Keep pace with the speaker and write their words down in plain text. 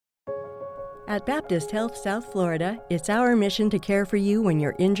At Baptist Health South Florida, it's our mission to care for you when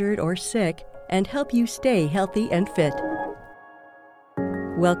you're injured or sick and help you stay healthy and fit.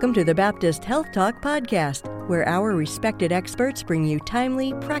 Welcome to the Baptist Health Talk podcast, where our respected experts bring you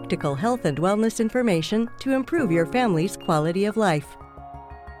timely, practical health and wellness information to improve your family's quality of life.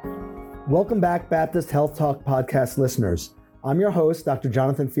 Welcome back, Baptist Health Talk podcast listeners. I'm your host, Dr.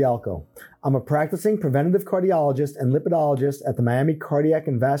 Jonathan Fialco. I'm a practicing preventative cardiologist and lipidologist at the Miami Cardiac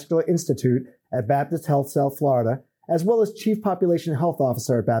and Vascular Institute at Baptist Health South Florida, as well as Chief Population Health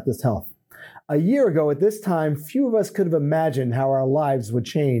Officer at Baptist Health. A year ago at this time, few of us could have imagined how our lives would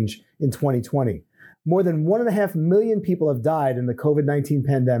change in 2020. More than 1.5 million people have died in the COVID-19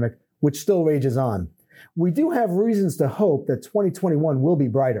 pandemic, which still rages on. We do have reasons to hope that 2021 will be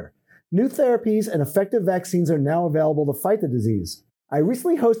brighter. New therapies and effective vaccines are now available to fight the disease. I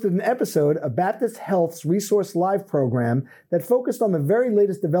recently hosted an episode of Baptist Health's Resource Live program that focused on the very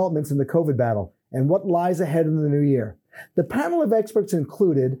latest developments in the COVID battle and what lies ahead in the new year. The panel of experts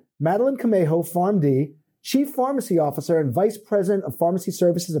included Madeline Camejo, PharmD, Chief Pharmacy Officer and Vice President of Pharmacy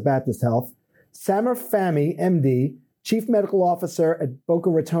Services at Baptist Health, Samer Fahmy, MD, Chief Medical Officer at Boca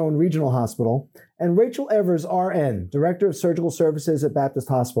Raton Regional Hospital, and Rachel Evers, RN, Director of Surgical Services at Baptist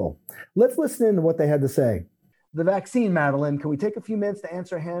Hospital. Let's listen in to what they had to say. The vaccine, Madeline, can we take a few minutes to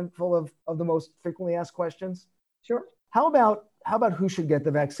answer a handful of the most frequently asked questions? Sure. How about who should get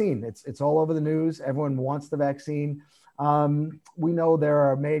the vaccine? It's all over the news. Everyone wants the vaccine. We know there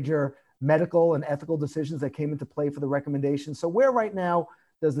are major medical and ethical decisions that came into play for the recommendations. So where right now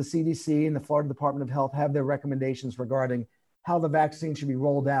does the CDC and the Florida Department of Health have their recommendations regarding how the vaccine should be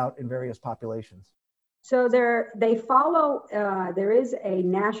rolled out in various populations? So they follow, there is a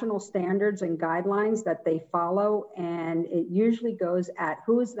national standards and guidelines that they follow, and it usually goes at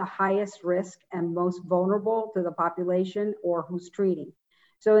who is the highest risk and most vulnerable to the population or who's treating.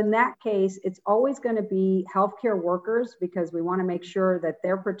 So in that case, it's always going to be healthcare workers because we want to make sure that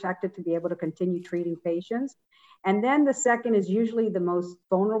they're protected to be able to continue treating patients. And then the second is usually the most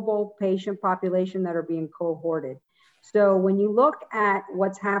vulnerable patient population that are being cohorted. So when you look at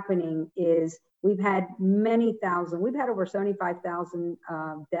what's happening is we've had over 75,000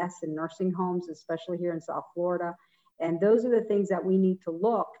 deaths in nursing homes, especially here in South Florida. And those are the things that we need to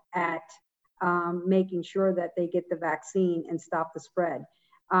look at making sure that they get the vaccine and stop the spread.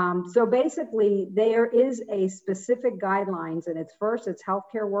 So basically, there is a specific guidelines, and it's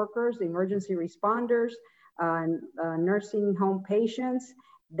healthcare workers, emergency responders, nursing home patients.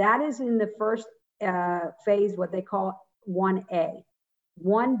 That is in the first phase, what they call 1A.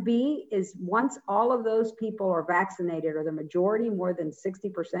 1B is once all of those people are vaccinated, or the majority, more than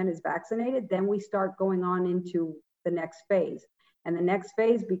 60% is vaccinated, then we start going on into the next phase. And the next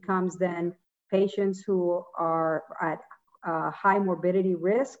phase becomes then patients who are at high morbidity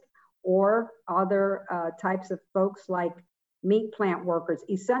risk, or other types of folks like meat plant workers,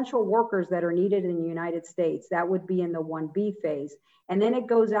 essential workers that are needed in the United States. That would be in the 1B phase. And then it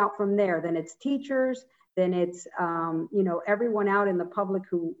goes out from there. Then it's teachers, then it's everyone out in the public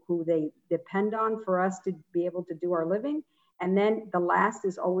who they depend on for us to be able to do our living. And then the last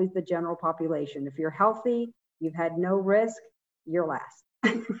is always the general population. If you're healthy, you've had no risk, you're last.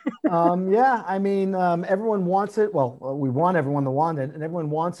 Everyone wants it. Well, we want everyone to want it, and everyone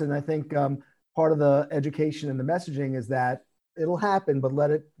wants it. And I think part of the education and the messaging is that it'll happen, but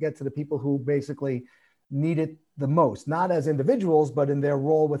let it get to the people who basically need it the most, not as individuals, but in their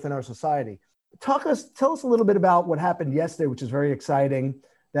role within our society. Tell us a little bit about what happened yesterday, which is very exciting,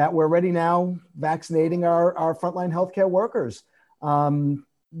 that we're ready now vaccinating our frontline healthcare workers.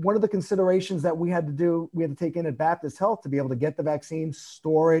 One of the considerations that we had to take in at Baptist Health to be able to get the vaccine,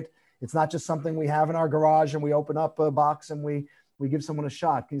 store it. It's not just something we have in our garage and we open up a box and we give someone a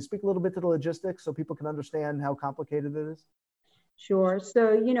shot. Can you speak a little bit to the logistics so people can understand how complicated it is? Sure.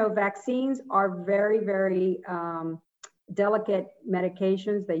 So, vaccines are very, very delicate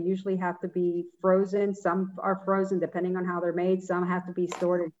medications. They usually have to be frozen. Some are frozen depending on how they're made. Some have to be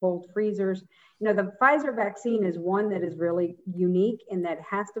stored in cold freezers. The Pfizer vaccine is one that is really unique in that it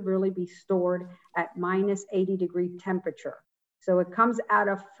has to really be stored at minus 80-degree temperature. So it comes out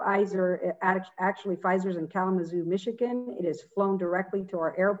of Pfizer. Actually, Pfizer's in Kalamazoo, Michigan. It is flown directly to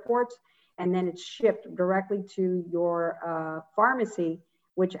our airports, and then it's shipped directly to your pharmacy,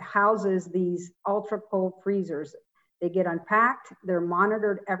 which houses these ultra cold freezers. They get unpacked. They're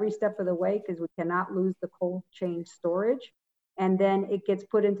monitored every step of the way because we cannot lose the cold chain storage. And then it gets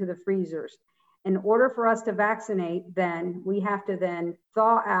put into the freezers. In order for us to vaccinate, then we have to then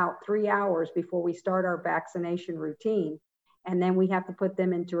thaw out 3 hours before we start our vaccination routine. And then we have to put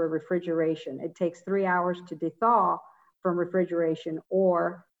them into a refrigeration. It takes 3 hours to thaw from refrigeration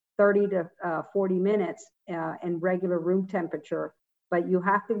or 30 to 40 minutes in regular room temperature, but you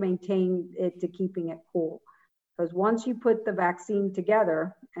have to maintain it to keeping it cool. Because once you put the vaccine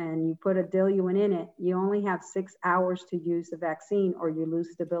together and you put a diluent in it, you only have 6 hours to use the vaccine or you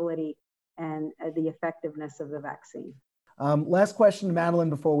lose stability and the effectiveness of the vaccine. Last question to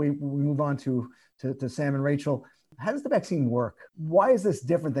Madeline before we move on to Sam and Rachel. How does the vaccine work? Why is this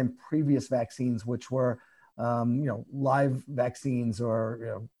different than previous vaccines, which were live vaccines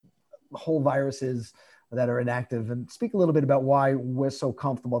or whole viruses that are inactive? And speak a little bit about why we're so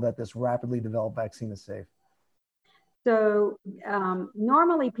comfortable that this rapidly developed vaccine is safe. So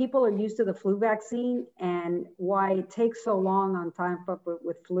normally people are used to the flu vaccine, and why it takes so long on time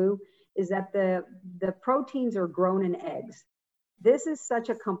with flu is that the proteins are grown in eggs. This is such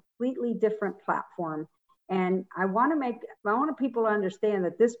a completely different platform. And I want people to understand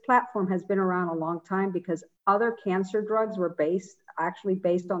that this platform has been around a long time because other cancer drugs were actually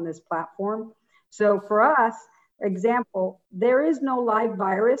based on this platform. So for us, example, there is no live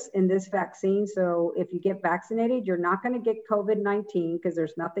virus in this vaccine. So if you get vaccinated, you're not going to get COVID-19 because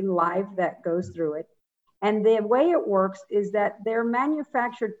there's nothing live that goes through it. And the way it works is that they're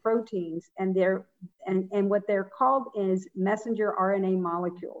manufactured proteins, and what they're called is messenger RNA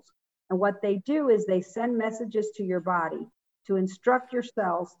molecules. And what they do is they send messages to your body to instruct your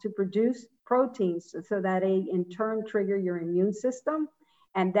cells to produce proteins so that they in turn trigger your immune system.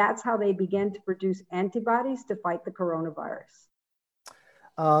 And that's how they begin to produce antibodies to fight the coronavirus.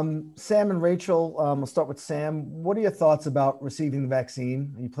 Sam and Rachel, we'll start with Sam. What are your thoughts about receiving the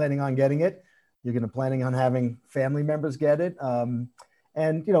vaccine? Are you planning on getting it? You're planning on having family members get it?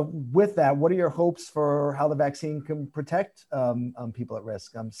 And with that, what are your hopes for how the vaccine can protect people at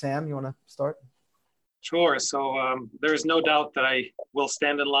risk? Sam, you want to start? Sure. So there's no doubt that I will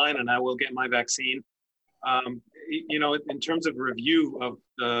stand in line and I will get my vaccine. In terms of review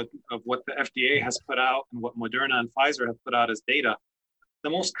of what the FDA has put out and what Moderna and Pfizer have put out as data,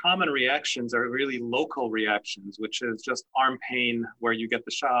 the most common reactions are really local reactions, which is just arm pain where you get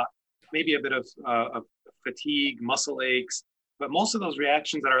the shot, maybe a bit of fatigue, muscle aches, but most of those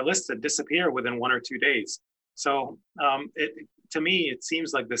reactions that are listed disappear within 1 or 2 days. So to me, it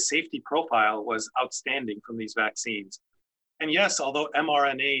seems like the safety profile was outstanding from these vaccines. And yes, although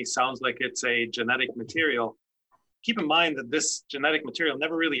mRNA sounds like it's a genetic material, keep in mind that this genetic material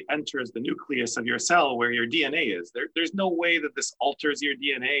never really enters the nucleus of your cell where your DNA is. There's no way that this alters your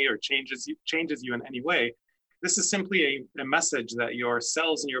DNA or changes you in any way. This is simply a message that your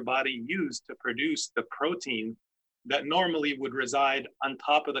cells in your body use to produce the protein that normally would reside on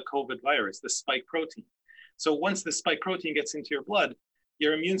top of the COVID virus, the spike protein. So once the spike protein gets into your blood,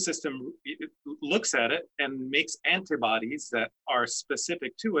 your immune system looks at it and makes antibodies that are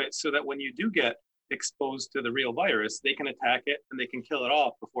specific to it so that when you do get exposed to the real virus, they can attack it and they can kill it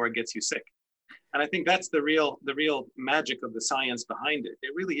off before it gets you sick. And I think that's the real magic of the science behind it.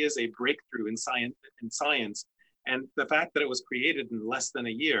 It really is a breakthrough in science. And the fact that it was created in less than a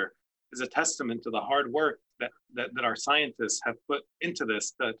year is a testament to the hard work that our scientists have put into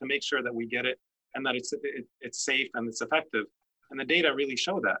this to make sure that we get it and that it's safe and it's effective. And the data really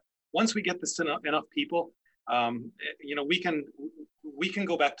show that. Once we get this to enough people, we can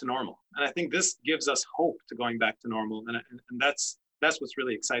go back to normal. And I think this gives us hope to going back to normal. And that's what's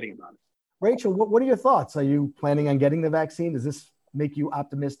really exciting about it. Rachel, what are your thoughts? Are you planning on getting the vaccine? Does this make you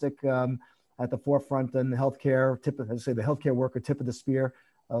optimistic at the forefront in the healthcare the healthcare worker tip of the spear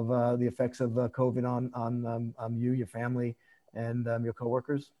of the effects of COVID on you, your family, and your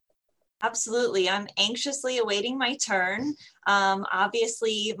coworkers? Absolutely. I'm anxiously awaiting my turn.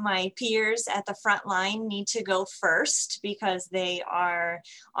 Obviously, my peers at the front line need to go first because they are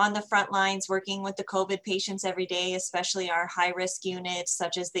on the front lines working with the COVID patients every day, especially our high-risk units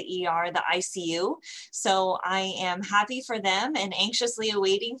such as the ER, the ICU. So I am happy for them and anxiously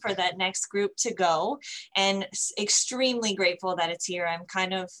awaiting for that next group to go, and extremely grateful that it's here. I'm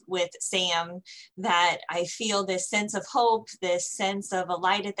kind of with Sam that I feel this sense of hope, this sense of a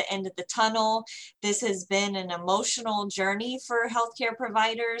light at the end of the tunnel. This has been an emotional journey for healthcare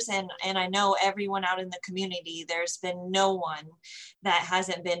providers, and I know everyone out in the community. There's been no one that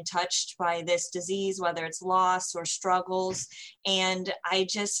hasn't been touched by this disease, whether it's loss or struggles. And I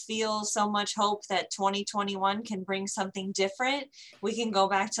just feel so much hope that 2021 can bring something different. We can go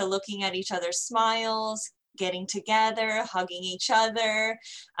back to looking at each other's smiles, getting together, hugging each other.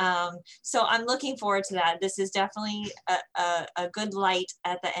 So I'm looking forward to that. This is definitely a good light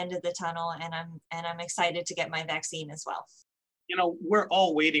at the end of the tunnel, and I'm excited to get my vaccine as well. You know, we're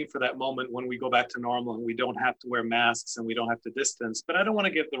all waiting for that moment when we go back to normal and we don't have to wear masks and we don't have to distance, but I don't want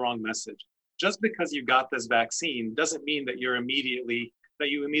to give the wrong message. Just because you got this vaccine doesn't mean that you're immediately that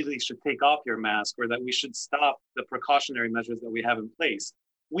you immediately should take off your mask or that we should stop the precautionary measures that we have in place.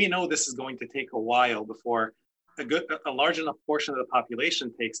 We know this is going to take a while before a large enough portion of the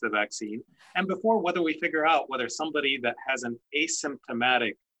population takes the vaccine, and before whether we figure out whether somebody that has an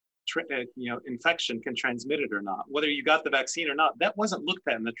asymptomatic infection can transmit it or not. Whether you got the vaccine or not, that wasn't looked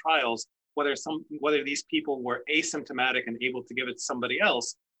at in the trials, whether these people were asymptomatic and able to give it to somebody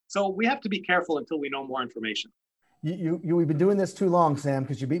else. So we have to be careful until we know more information. We've been doing this too long, Sam,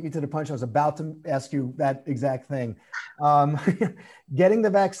 because you beat me to the punch. I was about to ask you that exact thing. Getting the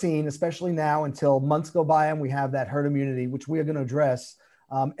vaccine, especially now until months go by and we have that herd immunity, which we are going to address,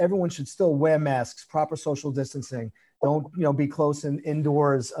 everyone should still wear masks, proper social distancing. Don't be close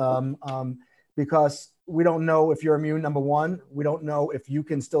indoors because we don't know if you're immune, number one. We don't know if you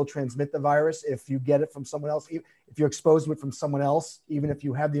can still transmit the virus, if you get it from someone else, if you're exposed to it from someone else, even if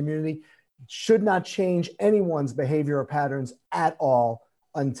you have the immunity. Should not change anyone's behavioral patterns at all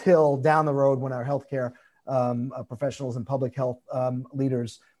until down the road when our healthcare professionals and public health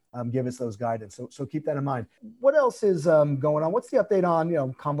leaders give us those guidance. So keep that in mind. What else is going on? What's the update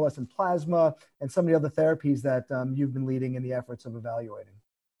on convalescent plasma and some of the other therapies that you've been leading in the efforts of evaluating?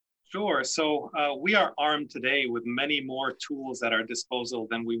 Sure. So we are armed today with many more tools at our disposal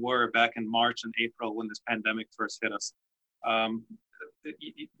than we were back in March and April when this pandemic first hit us.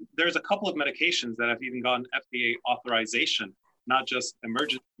 There's a couple of medications that have even gotten FDA authorization, not just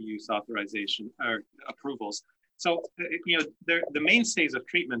emergency use authorization or approvals. So, the mainstays of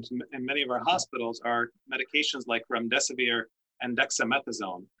treatment in many of our hospitals are medications like remdesivir and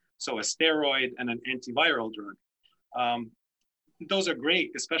dexamethasone, so a steroid and an antiviral drug. Those are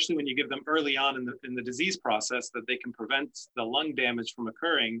great, especially when you give them early on in the disease process, that they can prevent the lung damage from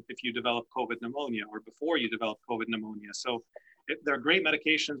occurring if you develop COVID pneumonia or before you develop COVID pneumonia. So they're great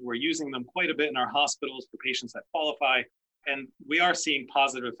medications. We're using them quite a bit in our hospitals for patients that qualify, and we are seeing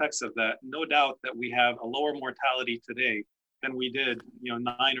positive effects of that. No doubt that we have a lower mortality today than we did 9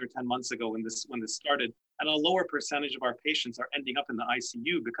 or 10 months ago when this started, and a lower percentage of our patients are ending up in the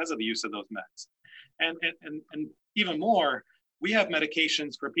ICU because of the use of those meds. And even more, we have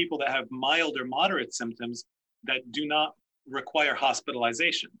medications for people that have mild or moderate symptoms that do not require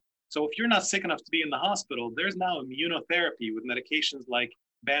hospitalization. So if you're not sick enough to be in the hospital, there's now immunotherapy with medications like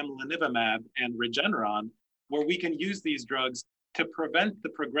bamlanivimab and Regeneron, where we can use these drugs to prevent the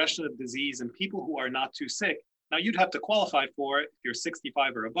progression of disease in people who are not too sick. Now, you'd have to qualify for it if you're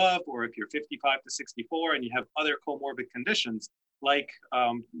 65 or above, or if you're 55 to 64 and you have other comorbid conditions like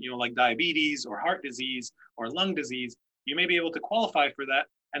diabetes or heart disease or lung disease. You may be able to qualify for that.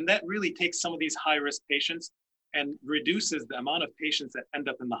 And that really takes some of these high-risk patients and reduces the amount of patients that end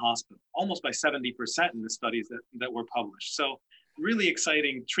up in the hospital, almost by 70% in the studies that were published. So really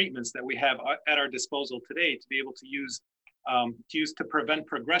exciting treatments that we have at our disposal today to be able to use to prevent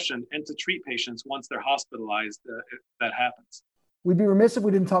progression and to treat patients once they're hospitalized if that happens. We'd be remiss if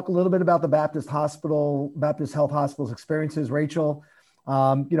we didn't talk a little bit about the Baptist Health Hospital's experiences. Rachel,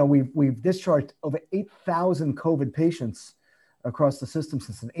 we've discharged over 8,000 COVID patients across the system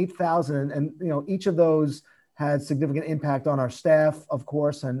since then. 8,000, and each of those had significant impact on our staff, of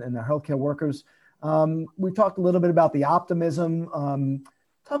course, and our healthcare workers. We talked a little bit about the optimism.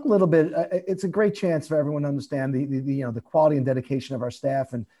 Talk a little bit. It's a great chance for everyone to understand the quality and dedication of our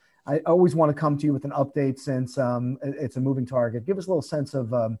staff. And I always want to come to you with an update since it's a moving target. Give us a little sense of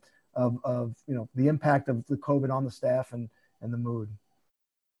the impact of the COVID on the staff and the mood.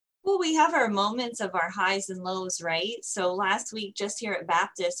 Well, we have our moments of our highs and lows, right? So last week, just here at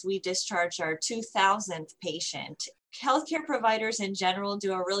Baptist, we discharged our 2,000th patient. Healthcare providers in general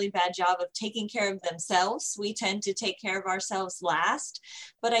do a really bad job of taking care of themselves. We tend to take care of ourselves last,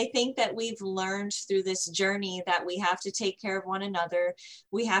 but I think that we've learned through this journey that we have to take care of one another.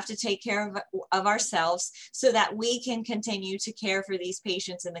 We have to take care of ourselves so that we can continue to care for these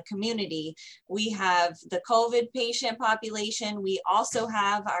patients in the community. We have the COVID patient population. We also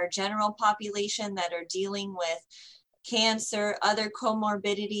have our general population that are dealing with cancer, other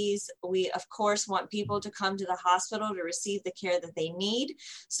comorbidities. We, of course, want people to come to the hospital to receive the care that they need.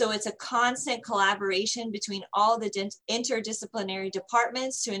 So it's a constant collaboration between all the interdisciplinary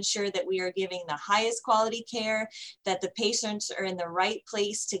departments to ensure that we are giving the highest quality care, that the patients are in the right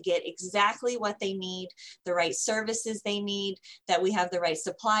place to get exactly what they need, the right services they need, that we have the right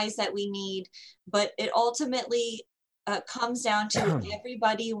supplies that we need. But it ultimately comes down to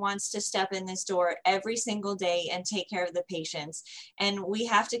everybody wants to step in this door every single day and take care of the patients. And we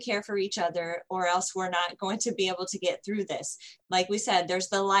have to care for each other, or else we're not going to be able to get through this. Like we said, there's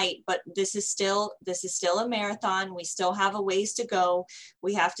the light, but this is still a marathon. We still have a ways to go.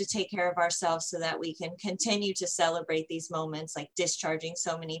 We have to take care of ourselves so that we can continue to celebrate these moments, like discharging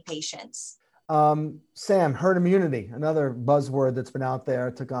so many patients. Sam, herd immunity, another buzzword that's been out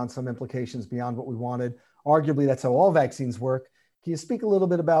there, took on some implications beyond what we wanted. Arguably, that's how all vaccines work. Can you speak a little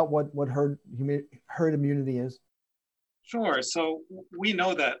bit about what herd immunity is? Sure. So we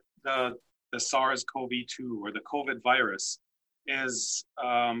know that the SARS-CoV-2 or the COVID virus is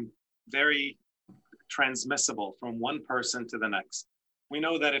very transmissible from one person to the next. We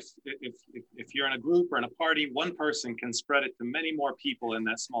know that if you're in a group or in a party, one person can spread it to many more people in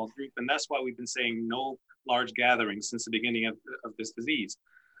that small group. And that's why we've been saying no large gatherings since the beginning of this disease.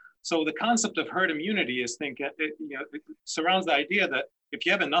 So the concept of herd immunity is it surrounds the idea that if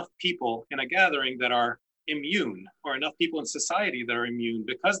you have enough people in a gathering that are immune, or enough people in society that are immune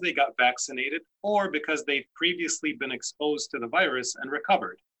because they got vaccinated or because they've previously been exposed to the virus and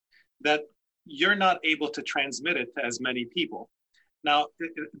recovered, that you're not able to transmit it to as many people. Now,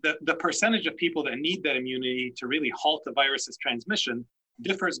 the percentage of people that need that immunity to really halt the virus's transmission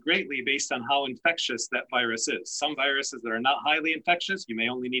differs greatly based on how infectious that virus is. Some viruses that are not highly infectious, you may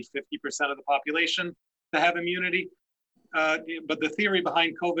only need 50% of the population to have immunity. But the theory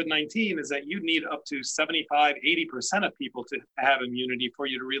behind COVID-19 is that you need up to 75, 80% of people to have immunity for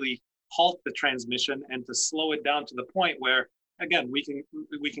you to really halt the transmission and to slow it down to the point where, again, we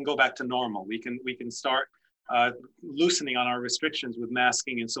can go back to normal. We can start loosening on our restrictions with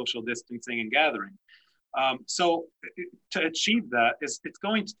masking and social distancing and gathering. So to achieve that, it's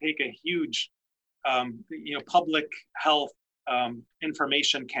going to take a huge, public health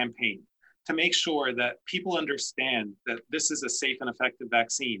information campaign to make sure that people understand that this is a safe and effective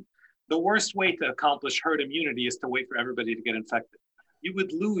vaccine. The worst way to accomplish herd immunity is to wait for everybody to get infected. You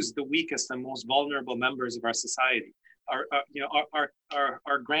would lose the weakest and most vulnerable members of our society.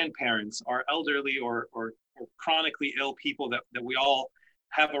 Our grandparents, our elderly or chronically ill people that we all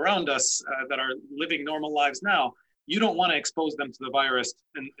have around us that are living normal lives now. You don't want to expose them to the virus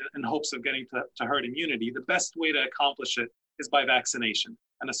in hopes of getting to herd immunity. The best way to accomplish it is by vaccination,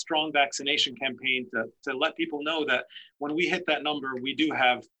 and a strong vaccination campaign to let people know that when we hit that number, we do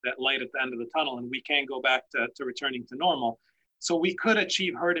have that light at the end of the tunnel and we can go back to returning to normal. So we could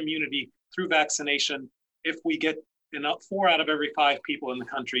achieve herd immunity through vaccination if we get 4 out of every 5 people in the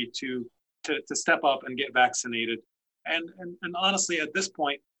country to step up and get vaccinated. And honestly, at this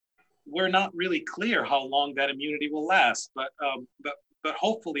point, we're not really clear how long that immunity will last, but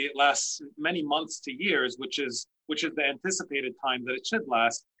hopefully it lasts many months to years, which is the anticipated time that it should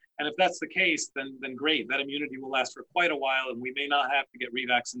last. And if that's the case, then great. That immunity will last for quite a while, and we may not have to get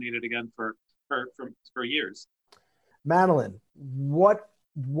revaccinated again for years. Madeline, what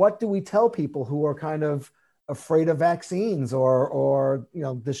do we tell people who are kind of afraid of vaccines or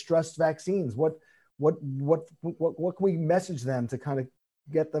distrust vaccines? What can we message them to kind of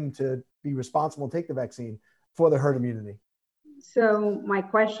get them to be responsible and take the vaccine for the herd immunity? So my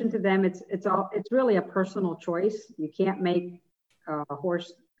question to them, it's really a personal choice. You can't make a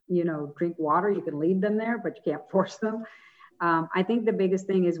horse, drink water. You can lead them there, but you can't force them. I think the biggest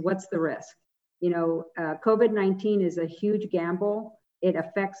thing is, what's the risk? COVID-19 is a huge gamble. It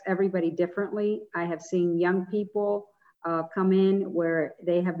affects everybody differently. I have seen young people come in where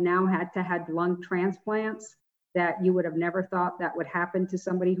they have now had to have lung transplants that you would have never thought that would happen to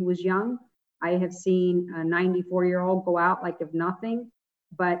somebody who was young. I have seen a 94-year-old go out like if nothing,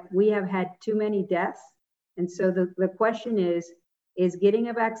 but we have had too many deaths. And so the question is getting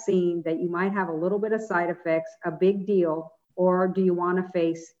a vaccine that you might have a little bit of side effects a big deal, or do you want to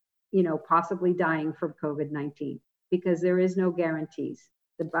face, possibly dying from COVID-19? Because there is no guarantees.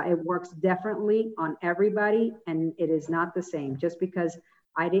 It works definitely on everybody, and it is not the same. Just because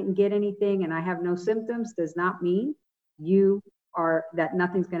I didn't get anything and I have no symptoms does not mean that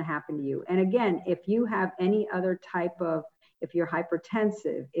nothing's going to happen to you. And again, if you have any other type of, if you're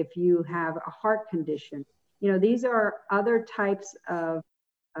hypertensive, if you have a heart condition, these are other types of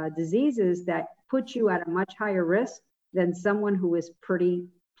diseases that put you at a much higher risk than someone who is plenty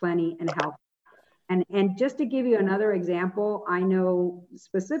and healthy. And just to give you another example, I know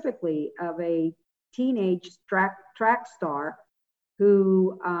specifically of a teenage track star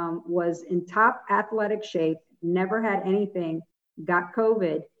who was in top athletic shape, never had anything, got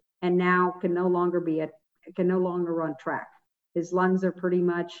COVID, and now can no longer run track. His lungs are pretty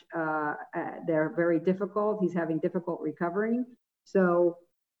much, they're very difficult. He's having difficult recovering. So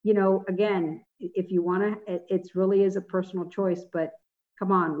again, if you want to, it really is a personal choice, but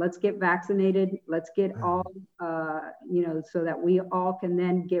come on, let's get vaccinated. Let's get all, so that we all can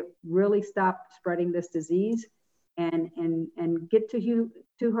then really stop spreading this disease and get to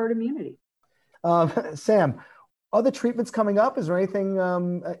herd immunity. Sam, other treatments coming up? Is there anything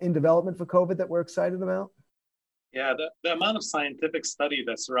in development for COVID that we're excited about? Yeah, the amount of scientific study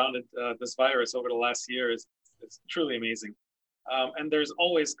that surrounded this virus over the last year is truly amazing. And there's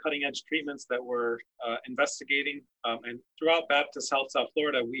always cutting edge treatments that we're investigating. And throughout Baptist Health South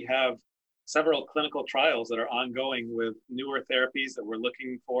Florida, we have several clinical trials that are ongoing with newer therapies that we're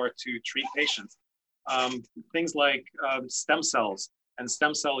looking for to treat patients. Things like stem cells and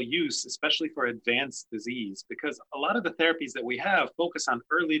stem cell use, especially for advanced disease, because a lot of the therapies that we have focus on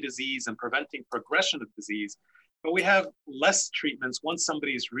early disease and preventing progression of disease. But we have less treatments once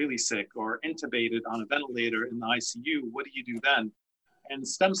somebody's really sick or intubated on a ventilator in the ICU. What do you do then? And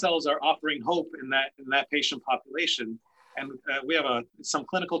stem cells are offering hope in that patient population. And we have some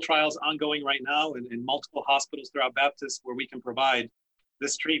clinical trials ongoing right now in multiple hospitals throughout Baptist where we can provide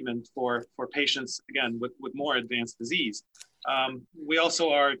this treatment for patients, again, with more advanced disease. We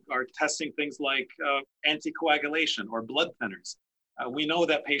also are testing things like anticoagulation or blood thinners. We know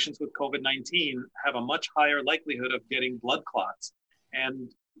that patients with COVID-19 have a much higher likelihood of getting blood clots.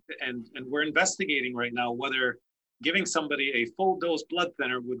 And we're investigating right now whether giving somebody a full dose blood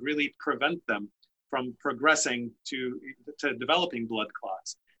thinner would really prevent them from progressing to developing blood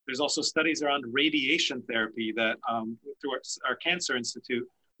clots. There's also studies around radiation therapy that through our Cancer Institute,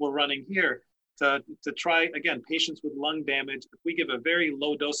 we're running here to try, again, patients with lung damage. If we give a very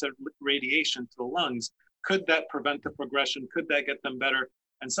low dose of radiation to the lungs, could that prevent the progression? Could that get them better?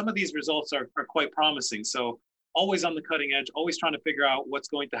 And some of these results are quite promising. So always on the cutting edge, always trying to figure out what's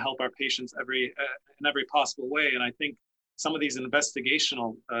going to help our patients in every possible way. And I think some of these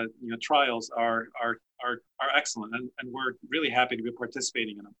investigational trials are excellent, and we're really happy to be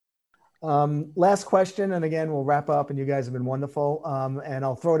participating in them. Last question, and again, we'll wrap up, and you guys have been wonderful. And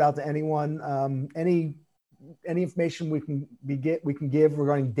I'll throw it out to anyone. Any information we can give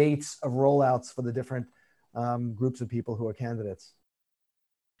regarding dates of rollouts for the different groups of people who are candidates?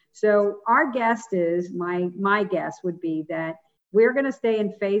 So our guess is, my guess would be that we're going to stay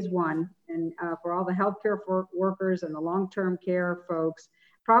in phase 1, and for all the healthcare workers and the long-term care folks,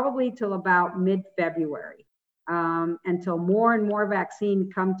 probably till about mid-February, until more and more vaccine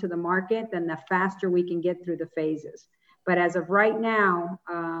come to the market, then the faster we can get through the phases. But as of right now,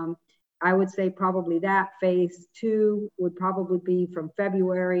 I would say probably that phase 2 would probably be from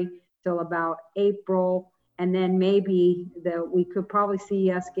February till about April. And then maybe we could probably see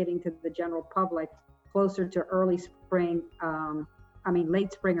us getting to the general public closer to early spring,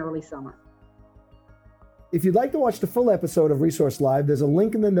 late spring, early summer. If you'd like to watch the full episode of Resource Live, there's a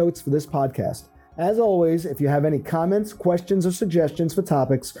link in the notes for this podcast. As always, if you have any comments, questions, or suggestions for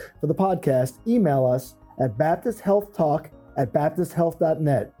topics for the podcast, email us at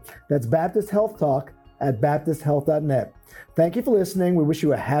baptisthealthtalk@baptisthealth.net. That's baptisthealthtalk@baptisthealth.net. Thank you for listening. We wish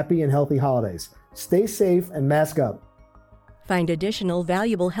you a happy and healthy holidays. Stay safe and mask up. Find additional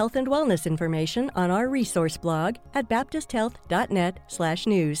valuable health and wellness information on our resource blog at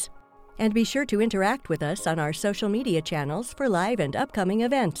baptisthealth.net/news. And be sure to interact with us on our social media channels for live and upcoming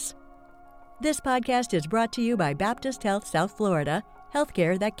events. This podcast is brought to you by Baptist Health South Florida,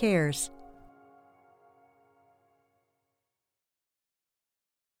 healthcare that cares.